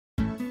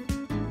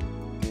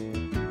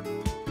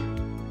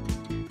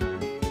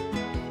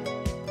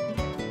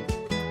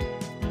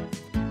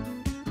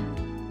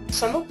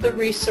some of the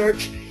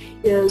research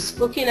is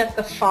looking at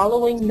the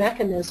following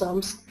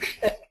mechanisms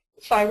that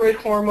thyroid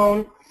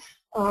hormone,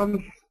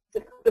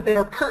 that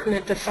are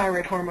pertinent to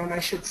thyroid hormone, I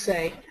should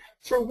say.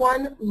 For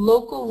one,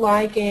 local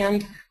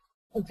ligand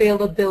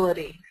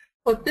availability.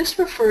 What this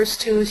refers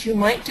to is you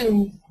might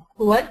do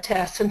blood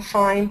tests and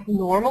find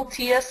normal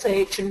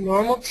TSH and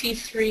normal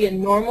T3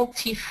 and normal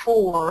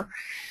T4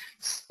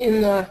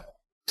 in the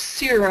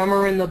serum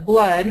or in the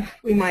blood,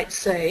 we might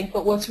say,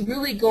 but what's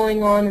really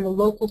going on in the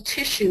local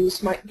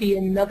tissues might be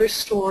another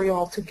story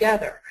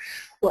altogether.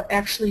 What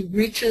actually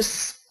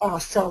reaches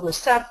cell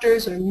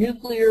receptors or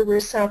nuclear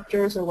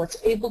receptors, or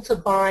what's able to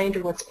bind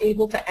or what's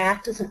able to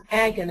act as an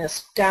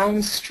agonist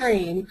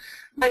downstream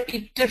might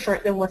be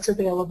different than what's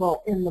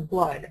available in the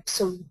blood.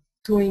 So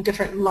doing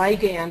different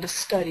ligand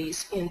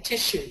studies in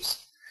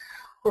tissues.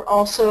 We're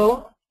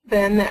also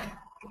then that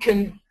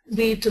can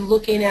lead to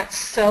looking at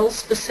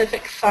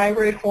cell-specific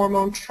thyroid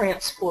hormone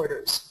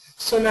transporters.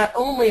 So not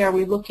only are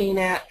we looking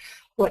at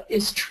what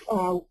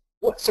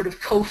sort of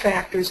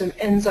cofactors and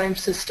enzyme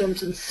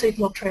systems and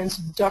signal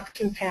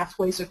transduction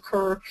pathways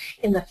occur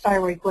in the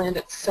thyroid gland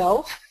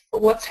itself,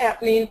 but what's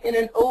happening in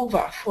an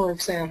ova, for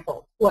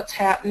example, what's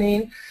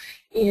happening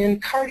in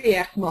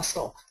cardiac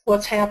muscle,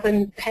 what's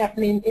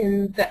happening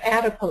in the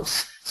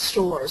adipose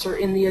stores or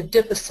in the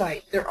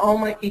adipocyte. There all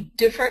might be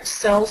different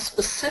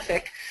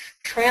cell-specific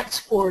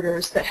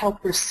transporters that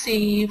help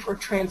receive or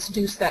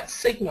transduce that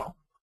signal.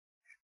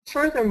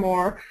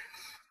 Furthermore,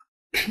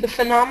 the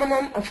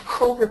phenomenon of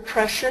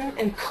co-repression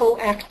and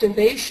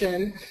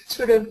co-activation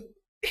sort of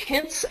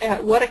hints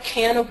at what a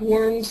can of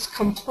worms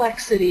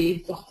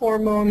complexity the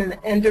hormone and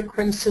the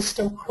endocrine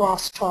system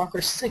crosstalk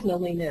or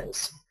signaling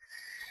is.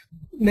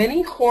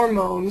 Many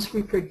hormones,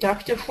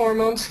 reproductive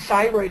hormones,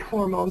 thyroid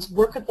hormones,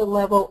 work at the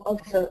level of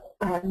the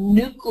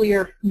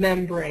nuclear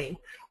membrane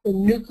or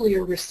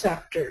nuclear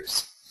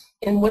receptors.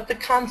 And what the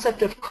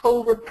concept of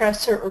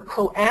co-repressor or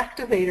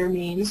co-activator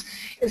means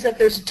is that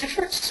there's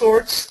different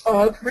sorts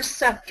of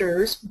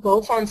receptors,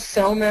 both on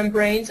cell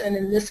membranes and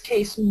in this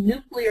case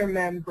nuclear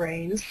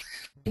membranes.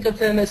 Think of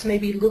them as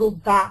maybe little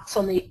dots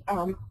on the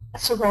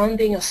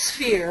surrounding a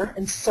sphere,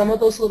 and some of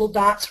those little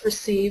dots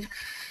receive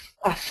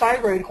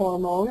thyroid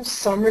hormones,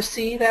 some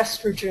receive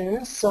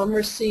estrogen, some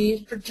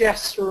receive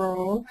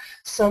progesterone,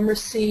 some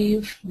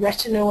receive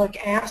retinoic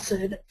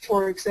acid,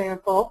 for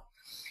example.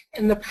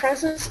 And the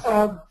presence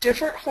of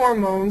different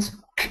hormones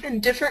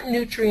and different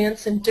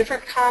nutrients and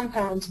different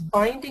compounds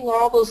binding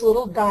all those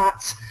little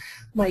dots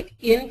might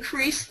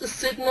increase the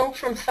signal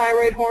from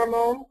thyroid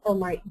hormone or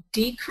might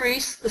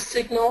decrease the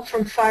signal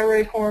from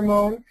thyroid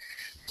hormone,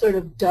 sort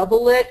of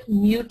double it,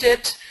 mute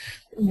it,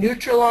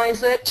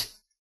 neutralize it.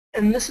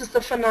 And this is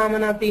the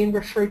phenomena being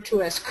referred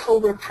to as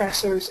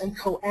co-repressors and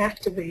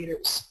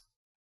co-activators.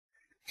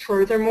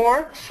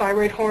 Furthermore,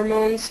 thyroid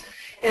hormones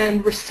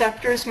and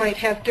receptors might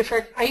have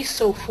different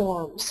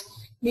isoforms,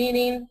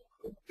 meaning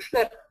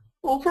that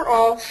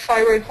overall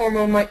thyroid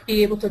hormone might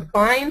be able to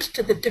bind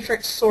to the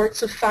different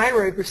sorts of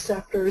thyroid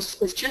receptors,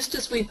 but just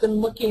as we've been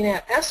looking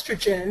at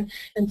estrogen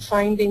and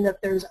finding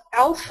that there's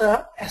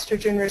alpha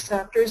estrogen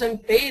receptors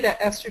and beta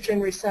estrogen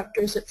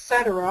receptors,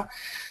 etc.,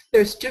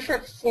 there's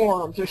different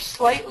forms, there's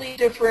slightly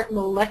different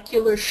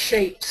molecular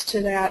shapes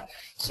to that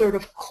sort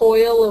of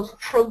coil of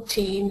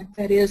protein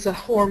that is a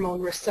hormone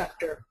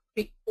receptor,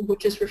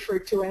 which is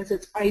referred to as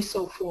its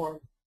isoform.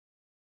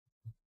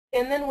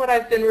 And then what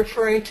I've been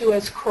referring to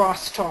as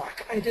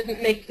crosstalk. I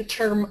didn't make the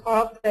term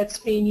up. That's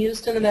being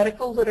used in the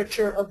medical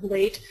literature of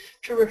late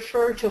to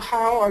refer to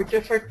how our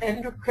different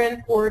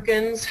endocrine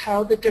organs,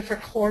 how the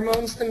different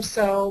hormones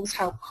themselves,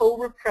 how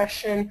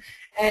co-repression,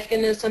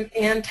 agonism,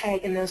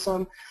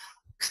 antagonism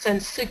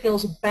send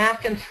signals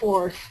back and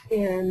forth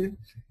in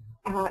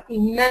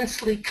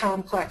immensely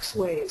complex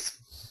ways.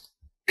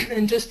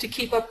 And just to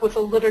keep up with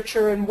the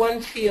literature in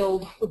one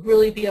field would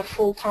really be a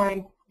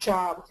full-time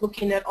job,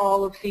 looking at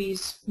all of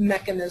these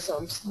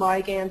mechanisms,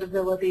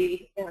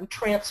 ligandability and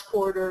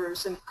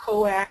transporters and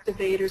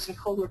co-activators and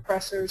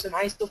co-repressors and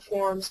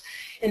isoforms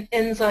and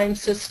enzyme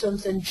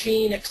systems and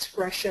gene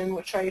expression,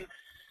 which I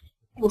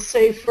will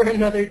save for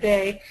another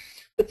day.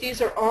 But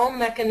these are all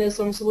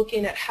mechanisms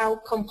looking at how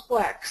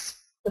complex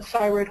the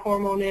thyroid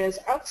hormone is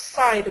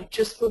outside of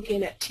just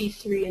looking at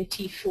T3 and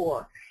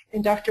T4.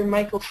 And Dr.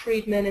 Michael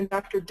Friedman and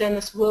Dr.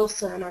 Dennis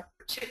Wilson are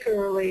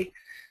particularly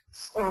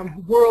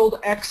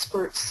world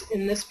experts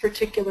in this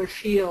particular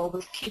field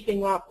of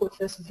keeping up with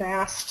this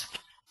vast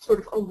sort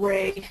of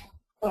array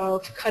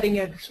of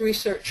cutting-edge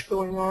research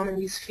going on in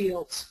these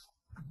fields.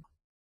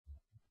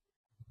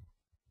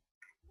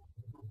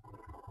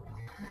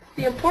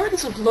 The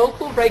importance of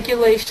local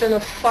regulation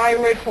of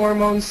thyroid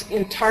hormones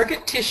in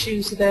target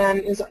tissues then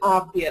is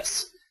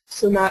obvious.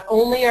 So not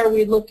only are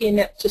we looking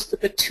at just the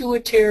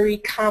pituitary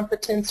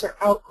competence or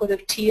output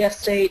of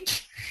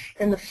TSH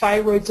and the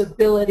thyroid's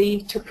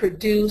ability to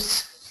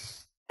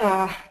produce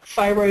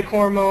thyroid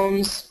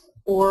hormones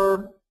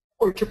or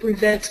to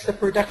prevent the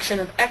production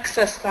of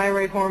excess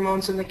thyroid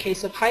hormones in the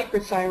case of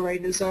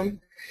hyperthyroidism,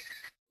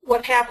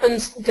 what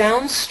happens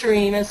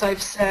downstream, as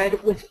I've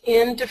said,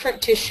 within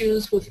different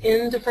tissues,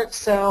 within different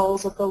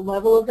cells, at the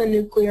level of the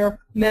nuclear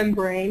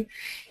membrane,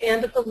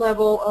 and at the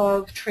level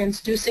of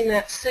transducing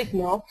that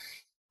signal.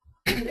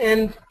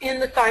 And in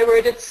the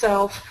thyroid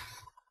itself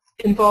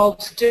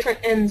involves different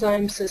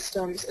enzyme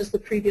systems, as the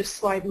previous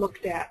slide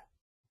looked at.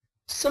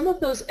 Some of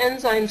those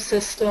enzyme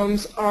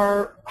systems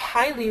are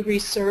highly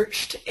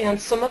researched, and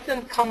some of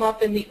them come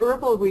up in the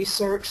herbal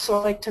research, so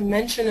I'd like to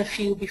mention a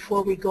few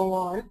before we go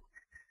on.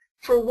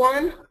 For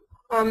one,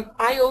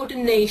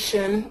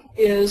 iodination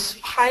is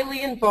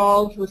highly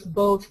involved with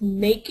both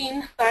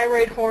making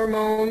thyroid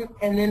hormone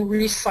and then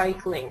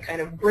recycling, kind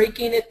of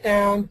breaking it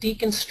down,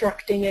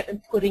 deconstructing it,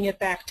 and putting it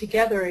back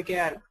together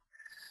again.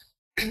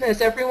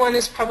 As everyone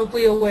is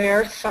probably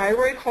aware,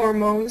 thyroid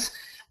hormones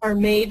are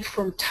made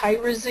from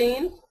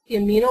tyrosine, the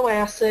amino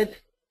acid,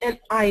 and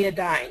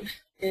iodine.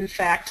 In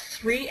fact,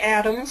 3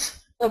 atoms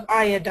of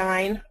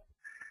iodine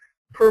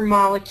per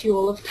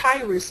molecule of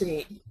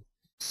tyrosine.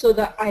 So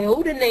the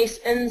iodinase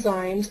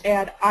enzymes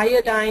add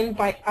iodine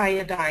by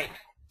iodine.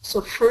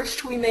 So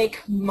first we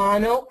make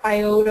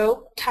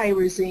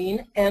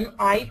monoiodotyrosine,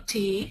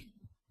 MIT,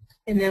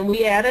 and then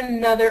we add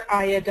another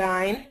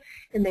iodine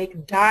and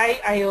make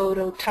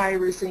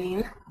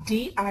diiodotyrosine,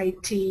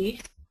 DIT,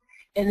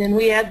 and then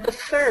we add the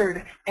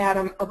third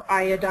atom of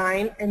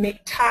iodine and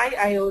make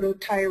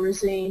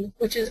thiiodotyrosine,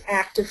 which is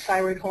active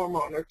thyroid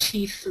hormone, or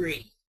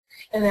T3.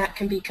 And that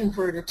can be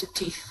converted to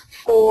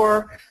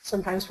T4,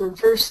 sometimes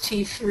reverse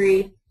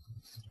T3,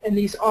 and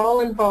these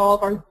all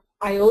involve our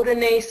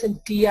iodinase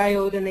and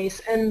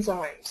deiodinase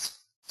enzymes.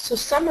 So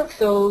some of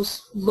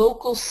those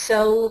local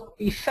cell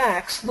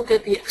effects look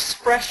at the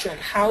expression.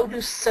 How do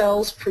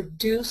cells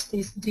produce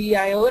these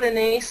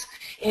deiodinase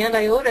and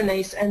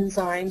iodinase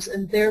enzymes,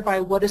 and thereby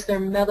what is their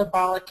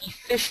metabolic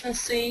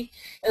efficiency,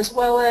 as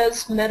well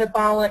as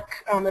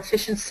metabolic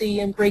efficiency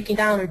in breaking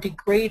down or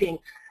degrading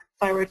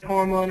thyroid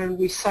hormone and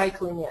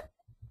recycling it.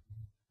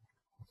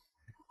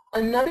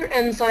 Another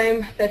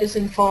enzyme that is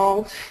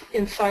involved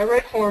in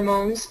thyroid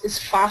hormones is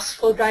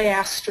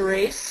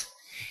phosphodiesterase,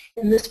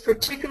 and this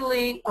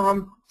particularly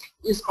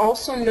is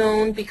also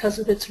known because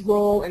of its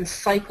role in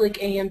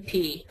cyclic AMP.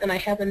 And I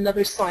have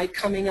another slide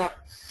coming up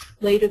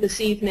later this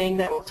evening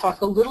that will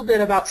talk a little bit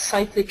about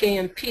cyclic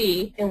AMP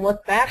and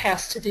what that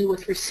has to do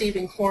with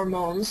receiving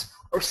hormones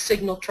or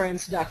signal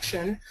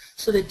transduction.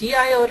 So the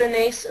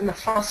deiodinase and the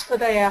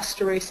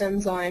phosphodiesterase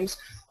enzymes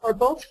are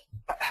both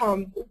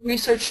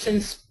researched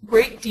in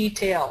great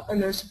detail,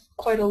 and there's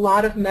quite a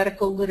lot of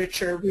medical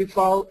literature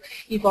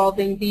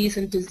evolving these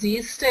in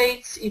disease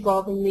states,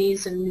 evolving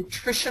these in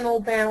nutritional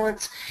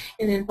balance,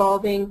 and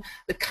involving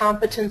the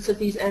competence of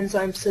these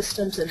enzyme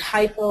systems in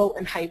hypo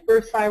and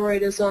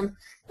hyperthyroidism,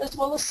 as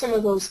well as some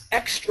of those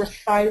extra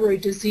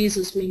thyroid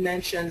diseases we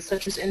mentioned,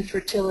 such as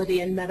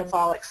infertility and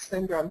metabolic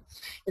syndrome,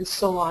 and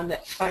so on,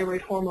 that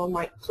thyroid hormone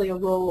might play a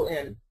role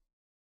in.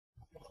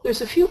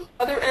 There's a few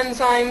other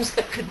enzymes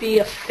that could be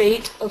a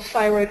fate of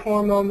thyroid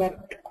hormone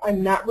that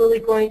I'm not really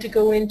going to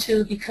go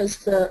into because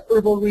the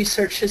herbal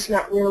research has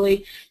not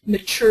really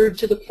matured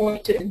to the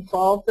point to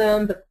involve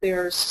them, but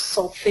there's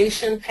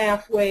sulfation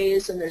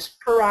pathways and there's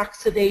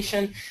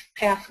peroxidation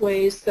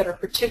pathways that are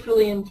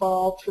particularly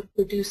involved with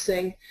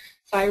producing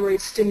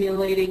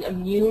thyroid-stimulating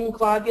immune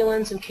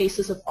globulins in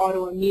cases of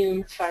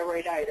autoimmune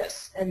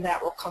thyroiditis, and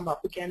that will come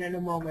up again in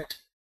a moment.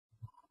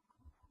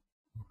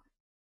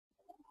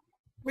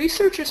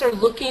 Researchers are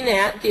looking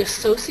at the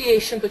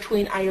association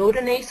between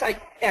iodinase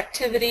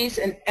activities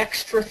and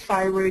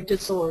extra-thyroid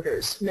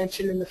disorders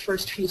mentioned in the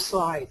first few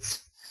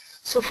slides.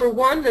 So for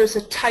one, there's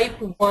a type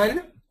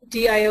 1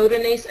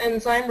 deiodinase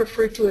enzyme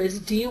referred to as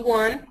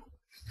D1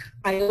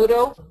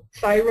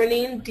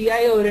 iodothyronine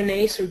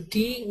deiodinase, or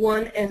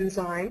D1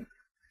 enzyme,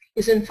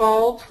 is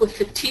involved with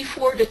the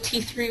T4 to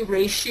T3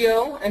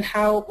 ratio and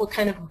what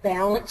kind of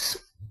balance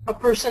a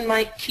person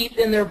might keep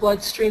in their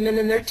bloodstream and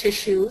in their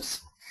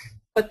tissues.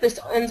 But this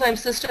enzyme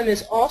system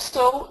is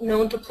also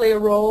known to play a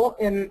role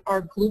in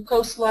our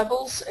glucose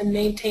levels and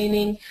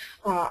maintaining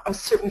a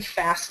certain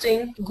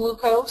fasting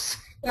glucose,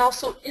 and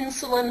also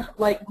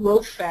insulin-like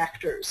growth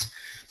factors.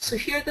 So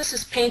here this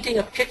is painting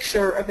a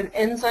picture of an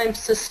enzyme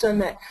system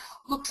that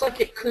looks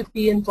like it could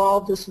be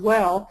involved as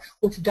well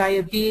with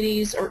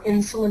diabetes or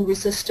insulin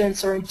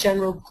resistance or in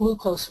general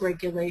glucose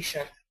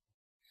regulation.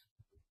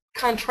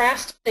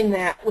 Contrasting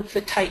that with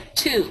the type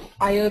 2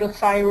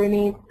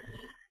 iodothyronine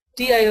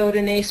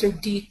deiodinase, or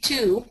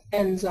D2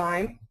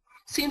 enzyme,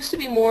 seems to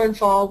be more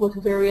involved with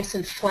various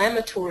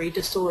inflammatory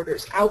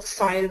disorders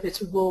outside of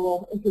its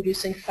role in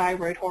producing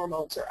thyroid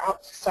hormones or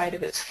outside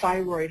of its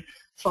thyroid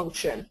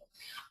function.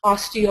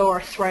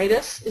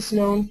 Osteoarthritis is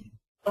known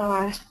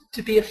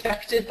to be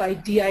affected by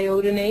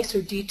deiodinase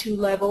or D2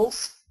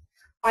 levels.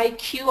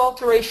 IQ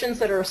alterations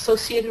that are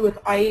associated with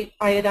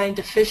iodine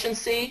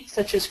deficiency,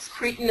 such as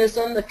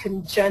cretinism, the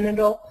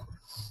congenital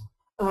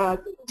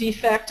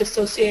defect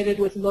associated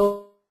with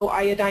low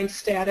iodine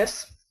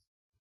status,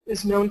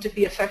 is known to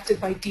be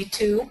affected by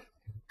D2.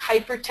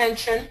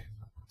 Hypertension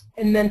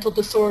and mental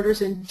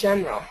disorders in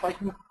general, like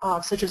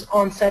such as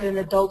onset in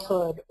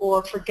adulthood,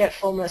 or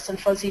forgetfulness and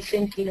fuzzy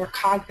thinking, or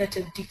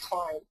cognitive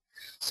decline.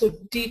 So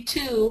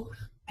D2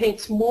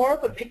 paints more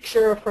of a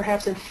picture of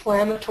perhaps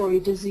inflammatory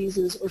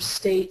diseases or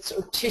states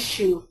or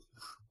tissue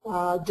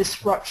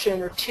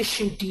disruption or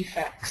tissue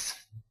defects.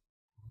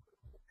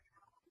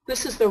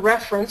 This is the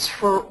reference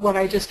for what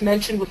I just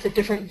mentioned with the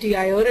different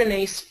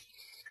deiodinase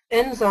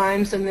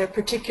enzymes and their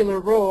particular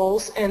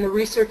roles, and the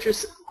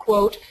researchers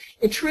quote,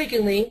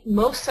 "Intriguingly,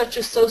 most such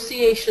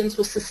associations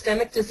with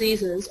systemic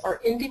diseases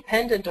are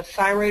independent of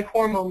thyroid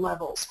hormone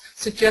levels,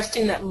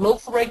 suggesting that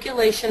local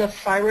regulation of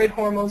thyroid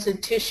hormones in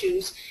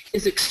tissues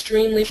is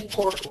extremely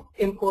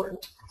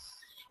important."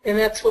 And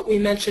that's what we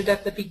mentioned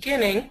at the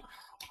beginning,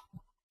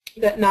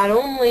 that not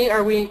only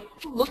are we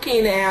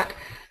looking at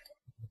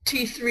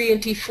T3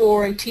 and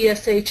T4 and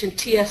TSH and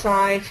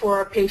TSI for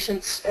our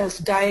patients as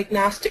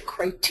diagnostic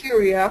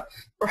criteria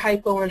for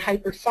hypo and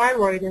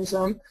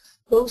hyperthyroidism,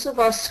 those of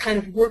us kind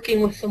of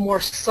working with the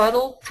more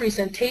subtle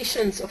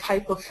presentations of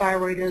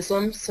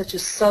hypothyroidism, such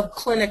as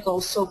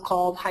subclinical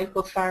so-called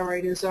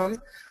hypothyroidism,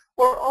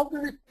 or all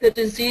the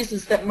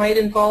diseases that might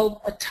involve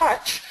a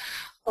touch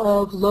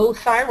of low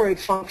thyroid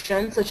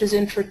function, such as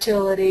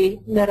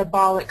infertility,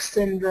 metabolic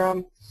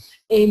syndrome,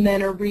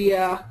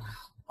 amenorrhea,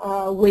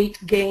 weight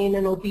gain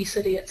and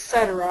obesity,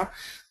 etc.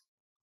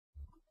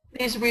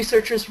 These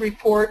researchers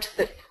report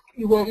that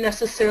you won't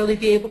necessarily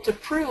be able to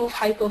prove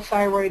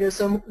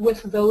hypothyroidism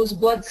with those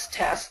blood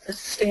tests, the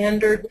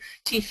standard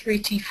T3,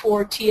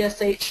 T4,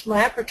 TSH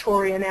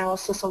laboratory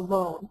analysis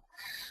alone.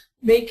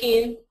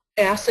 Making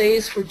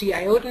assays for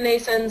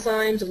deiodinase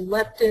enzymes and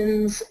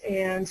leptins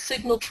and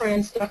signal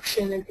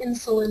transduction and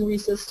insulin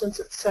resistance,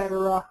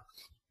 etc.,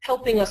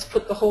 helping us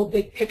put the whole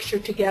big picture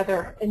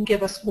together and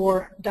give us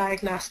more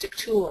diagnostic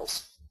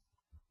tools.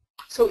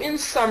 So in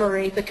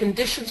summary, the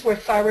conditions where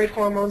thyroid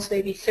hormones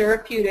may be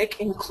therapeutic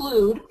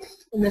include,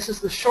 and this is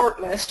the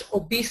short list,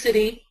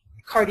 obesity,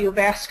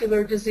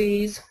 cardiovascular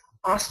disease,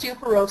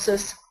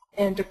 osteoporosis,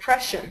 and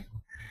depression.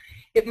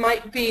 It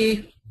might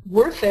be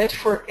worth it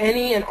for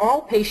any and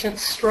all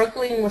patients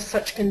struggling with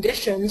such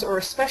conditions, or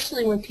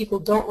especially when people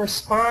don't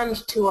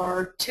respond to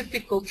our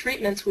typical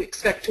treatments we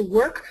expect to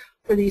work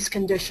for these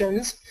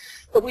conditions,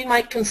 but we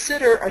might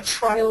consider a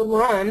trial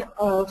run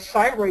of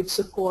thyroid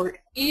support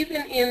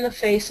even in the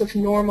face of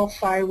normal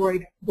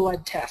thyroid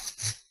blood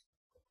tests.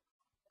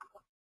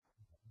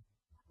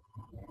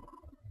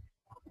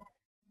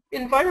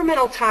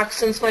 Environmental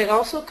toxins might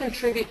also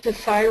contribute to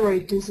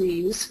thyroid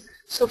disease.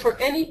 So for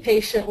any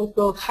patient with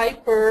both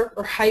hyper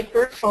or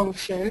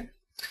hyperfunction,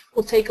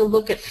 we'll take a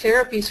look at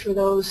therapies for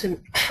those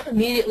and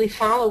immediately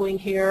following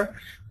here.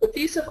 But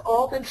these have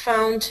all been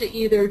found to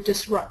either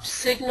disrupt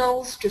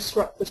signals,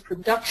 disrupt the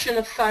production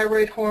of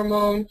thyroid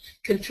hormone,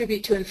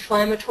 contribute to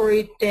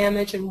inflammatory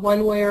damage in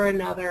one way or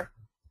another,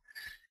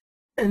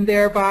 and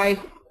thereby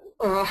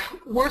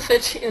worth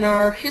it in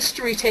our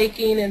history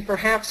taking and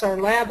perhaps our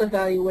lab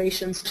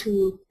evaluations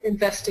to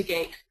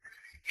investigate.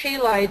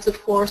 Halides,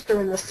 of course, are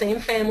in the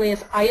same family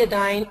as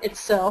iodine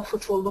itself,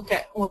 which we'll look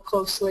at more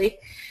closely.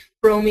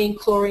 Bromine,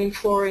 chlorine,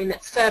 fluorine,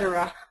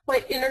 etc.,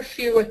 might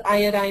interfere with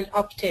iodine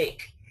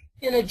uptake.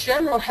 In a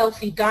general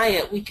healthy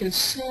diet, we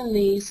consume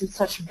these in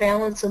such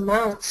balanced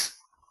amounts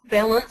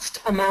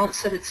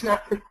that it's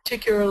not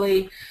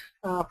particularly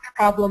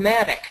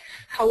problematic.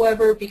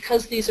 However,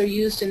 because these are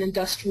used in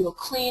industrial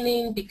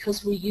cleaning,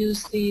 because we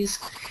use these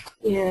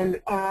in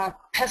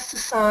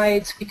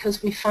pesticides,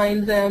 because we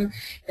find them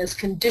as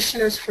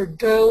conditioners for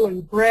dough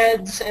and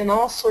breads and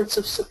all sorts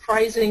of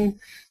surprising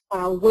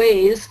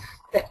ways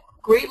that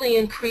greatly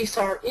increase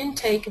our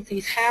intake of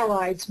these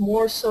halides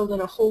more so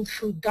than a whole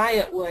food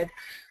diet would,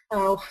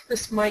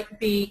 this might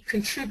be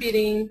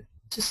contributing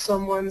to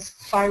someone's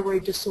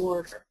thyroid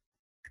disorder.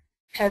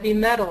 Heavy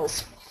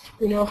metals.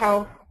 We know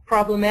how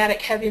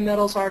problematic heavy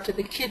metals are to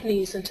the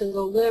kidneys and to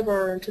the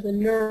liver and to the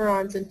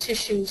neurons and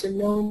tissues, and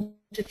known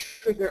to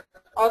trigger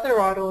other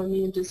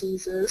autoimmune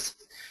diseases.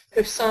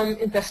 There's some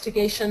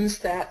investigations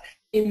that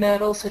heavy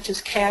metals such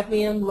as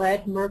cadmium,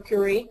 lead,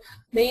 mercury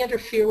may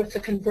interfere with the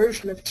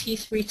conversion of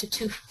T3 to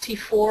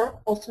T4.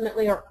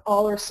 Ultimately,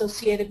 all are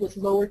associated with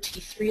lower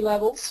T3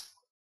 levels.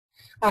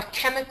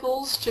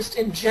 Chemicals, just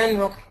in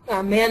general,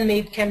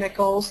 man-made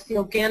chemicals, the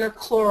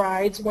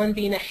organochlorides, one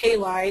being a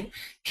halide,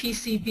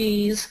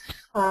 PCBs,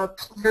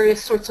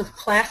 various sorts of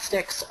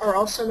plastics are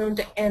also known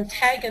to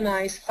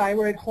antagonize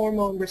thyroid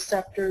hormone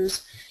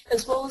receptors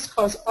as well as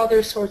cause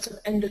other sorts of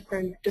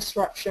endocrine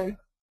disruption.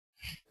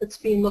 It's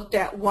being looked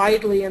at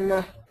widely in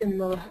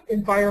the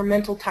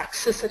environmental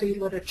toxicity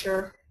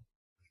literature.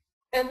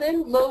 And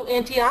then low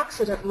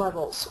antioxidant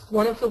levels.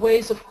 One of the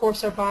ways, of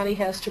course, our body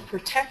has to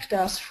protect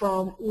us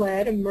from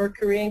lead and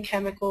mercury and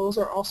chemicals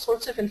or all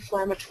sorts of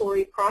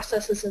inflammatory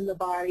processes in the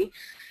body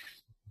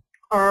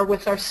are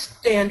with our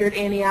standard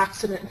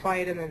antioxidant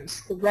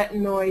vitamins, the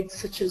retinoids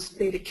such as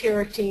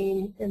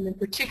beta-carotene, and in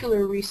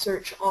particular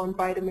research on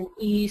vitamin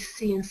E,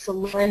 C, and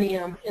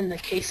selenium in the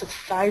case of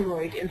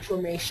thyroid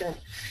inflammation,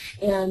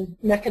 and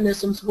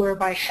mechanisms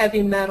whereby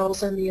heavy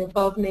metals and the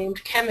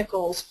above-named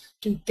chemicals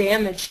do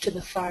damage to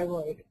the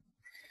thyroid.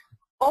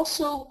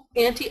 Also,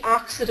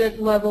 antioxidant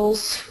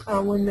levels,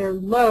 when they're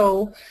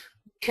low,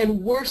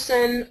 can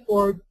worsen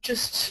or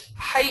just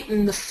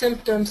heighten the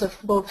symptoms of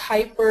both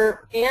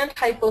hyper and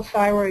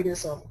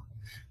hypothyroidism.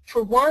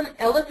 For one,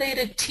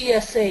 elevated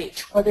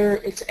TSH, whether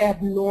it's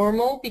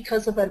abnormal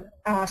because of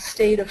a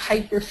state of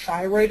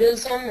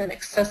hyperthyroidism and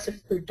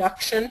excessive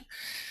production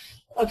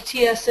of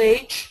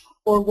TSH,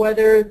 or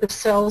whether the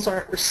cells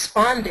aren't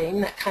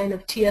responding, that kind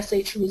of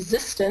TSH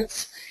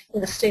resistance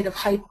in a state of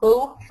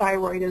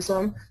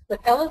hypothyroidism, but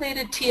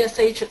elevated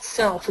TSH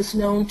itself is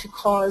known to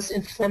cause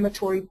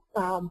inflammatory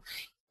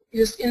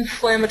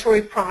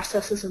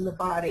processes in the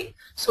body.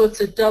 So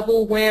it's a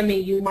double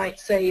whammy, you might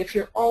say, if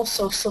you're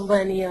also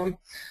selenium,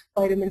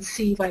 vitamin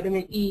C,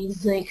 vitamin E,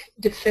 zinc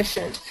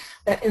deficient,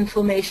 that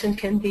inflammation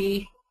can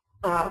be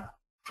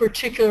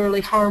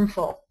particularly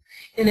harmful.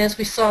 And as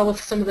we saw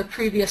with some of the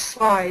previous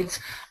slides,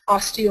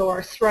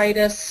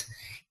 osteoarthritis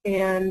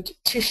and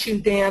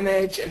tissue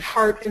damage and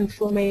heart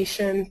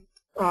inflammation,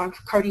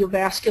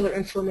 cardiovascular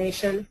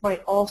inflammation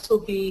might also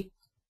be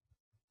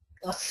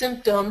a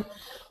symptom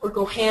or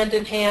go hand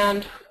in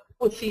hand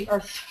with the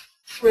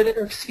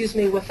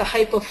with the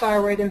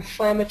hypothyroid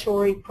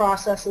inflammatory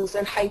processes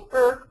and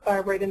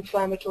hyperthyroid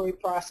inflammatory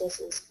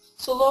processes.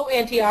 So low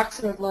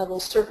antioxidant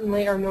levels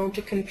certainly are known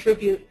to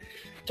contribute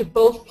to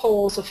both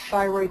poles of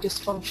thyroid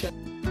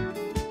dysfunction.